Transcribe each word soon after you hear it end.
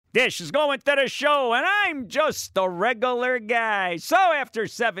Dish is going to the show, and I'm just a regular guy. So after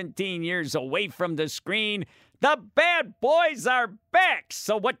 17 years away from the screen, the Bad Boys are back.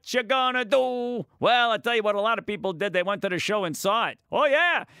 So what you gonna do? Well, I'll tell you what a lot of people did. They went to the show and saw it. Oh,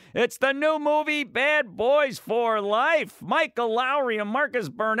 yeah. It's the new movie Bad Boys for Life. Michael Lowry and Marcus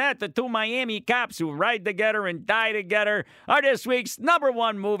Burnett, the two Miami cops who ride together and die together, are this week's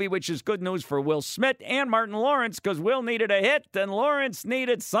 #1 movie, which is good news for Will Smith and Martin Lawrence, because Will needed a hit and Lawrence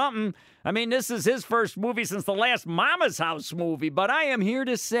needed something. I mean, this is his first movie since the last Mama's House movie, but I am here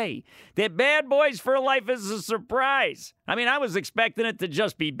to say that Bad Boys for Life is a surprise. I mean, I was expecting it to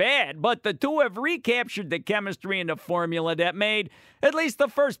just be bad, but the two have recaptured the chemistry and the formula that made at least the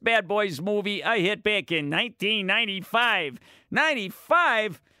first Bad Boys movie a hit back in 1995.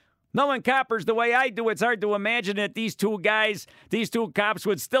 95? Knowing coppers the way I do, it's hard to imagine that these two cops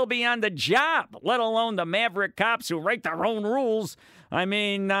would still be on the job, let alone the maverick cops who write their own rules. I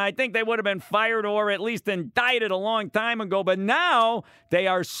mean, I think they would have been fired or at least indicted a long time ago, but now they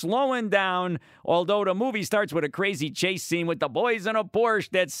are slowing down, although the movie starts with a crazy chase scene with the boys in a Porsche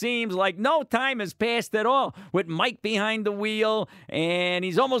that seems like no time has passed at all, with Mike behind the wheel, and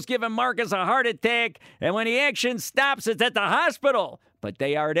he's almost giving Marcus a heart attack, and when the action stops, it's at the hospital. But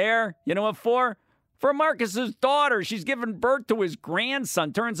they are there, you know what for? For Marcus's daughter. She's giving birth to his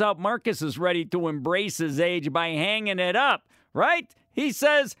grandson. Turns out Marcus is ready to embrace his age by hanging it up, right? He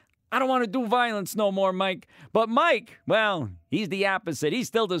says, I don't want to do violence no more, Mike. But Mike, well, he's the opposite. He's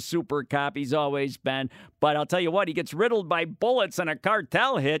still the super cop he's always been. But I'll tell you what, he gets riddled by bullets in a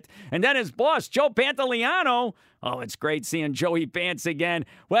cartel hit. And then his boss, Joe Pantoliano, oh, it's great seeing Joey Pants again.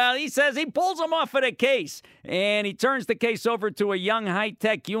 Well, he says he pulls him off of the case. And he turns the case over to a young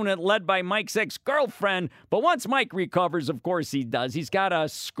high-tech unit led by Mike's ex-girlfriend. But once Mike recovers, of course he does, he's got a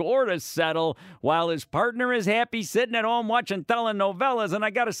score to settle while his partner is happy sitting at home watching telenovelas. And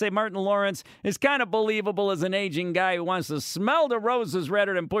I got to say, Martin Lawrence is kind of believable as an aging guy who wants to smell the roses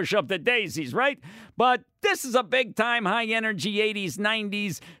rather than push up the daisies, right? But this is a big-time, high-energy 80s,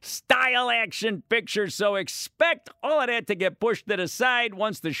 90s style action picture, so expect all of that to get pushed to the side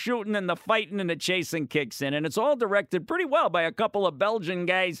once the shooting and the fighting and the chasing kicks in. And it's all directed pretty well by a couple of Belgian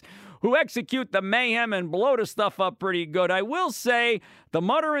guys who execute the mayhem and blow the stuff up pretty good. I will say the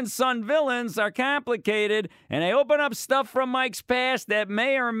mother and son villains are complicated, and they open up stuff from Mike's past that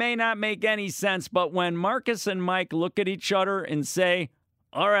may or may not make any sense. But when Marcus and Mike look at each other and say,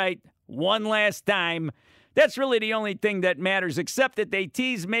 all right, one last time, that's really the only thing that matters, except that they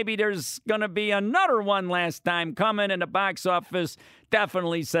tease maybe there's going to be another one last time coming, and the box office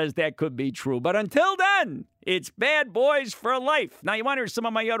definitely says that could be true. But until then, it's Bad Boys for Life. Now, you want to hear some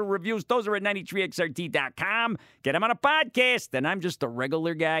of my other reviews? Those are at 93XRT.com. Get them on a podcast, and I'm just a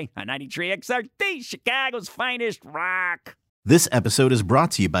regular guy on 93XRT, Chicago's finest rock. This episode is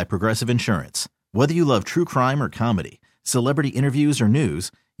brought to you by Progressive Insurance. Whether you love true crime or comedy, celebrity interviews or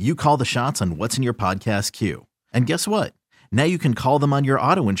news, you call the shots on what's in your podcast queue. And guess what? Now you can call them on your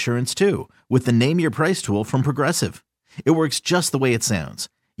auto insurance too with the Name Your Price tool from Progressive. It works just the way it sounds.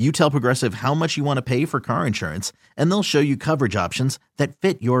 You tell Progressive how much you want to pay for car insurance, and they'll show you coverage options that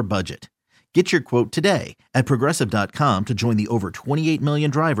fit your budget. Get your quote today at Progressive.com to join the over 28 million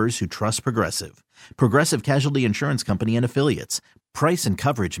drivers who trust Progressive. Progressive Casualty Insurance Company and Affiliates. Price and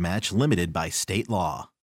coverage match limited by state law.